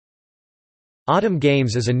Autumn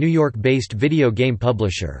Games is a New York-based video game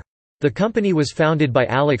publisher. The company was founded by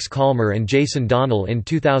Alex Calmer and Jason Donnell in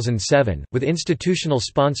 2007, with institutional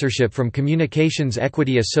sponsorship from Communications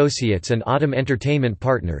Equity Associates and Autumn Entertainment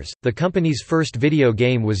Partners. The company's first video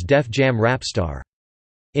game was Def Jam Rapstar.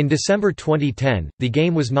 In December 2010, the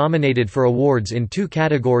game was nominated for awards in 2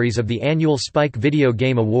 categories of the annual Spike Video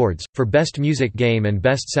Game Awards, for Best Music Game and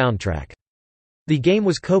Best Soundtrack. The game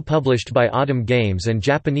was co-published by Autumn Games and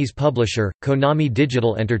Japanese publisher, Konami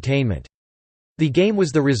Digital Entertainment. The game was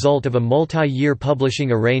the result of a multi-year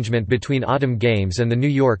publishing arrangement between Autumn Games and the New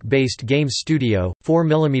York-based games studio,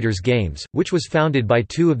 4mm Games, which was founded by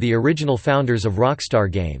 2 of the original founders of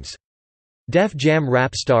Rockstar Games. Def Jam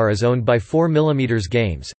Rapstar is owned by 4mm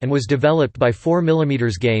Games, and was developed by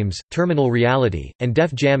 4mm Games, Terminal Reality, and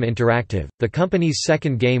Def Jam Interactive. The company's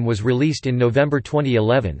second game was released in November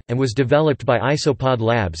 2011, and was developed by Isopod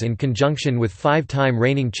Labs in conjunction with 5-time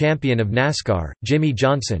reigning champion of NASCAR, Jimmy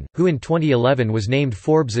Johnson, who in 2011 was named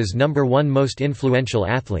Forbes's #1 most influential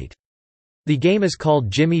athlete. The game is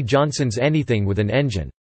called Jimmy Johnson's Anything with an Engine.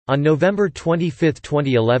 On November 25,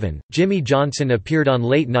 2011, Jimmy Johnson appeared on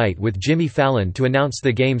Late Night with Jimmy Fallon to announce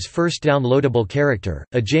the game's first downloadable character,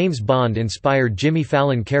 a James Bond-inspired Jimmy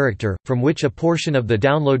Fallon character, from which a portion of the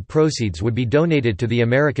download proceeds would be donated to the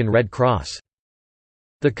American Red Cross.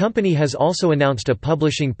 The company has also announced a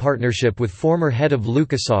publishing partnership with former head of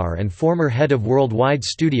LucasArts and former head of Worldwide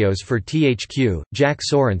Studios for THQ, Jack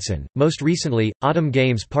Sorensen. Most recently, Autumn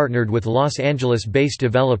Games partnered with Los Angeles-based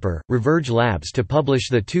developer, Reverge Labs to publish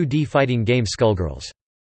the 2D fighting game Skullgirls.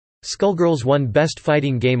 Skullgirls won Best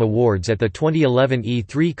Fighting Game Awards at the 2011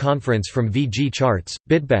 E3 conference from VG Charts,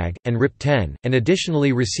 Bitbag, and Rip10, and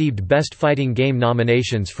additionally received Best Fighting Game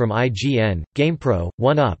nominations from IGN, GamePro,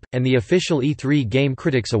 1UP, and the official E3 Game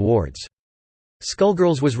Critics Awards.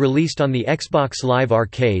 Skullgirls was released on the Xbox Live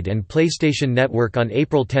Arcade and PlayStation Network on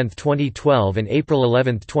April 10, 2012 and April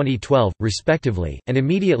 11, 2012, respectively, and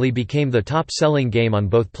immediately became the top-selling game on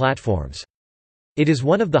both platforms. It is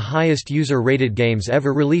one of the highest user-rated games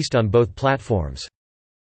ever released on both platforms.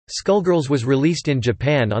 Skullgirls was released in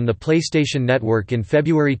Japan on the PlayStation Network in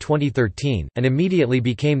February 2013, and immediately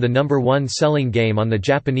became the #1 selling game on the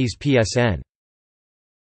Japanese PSN.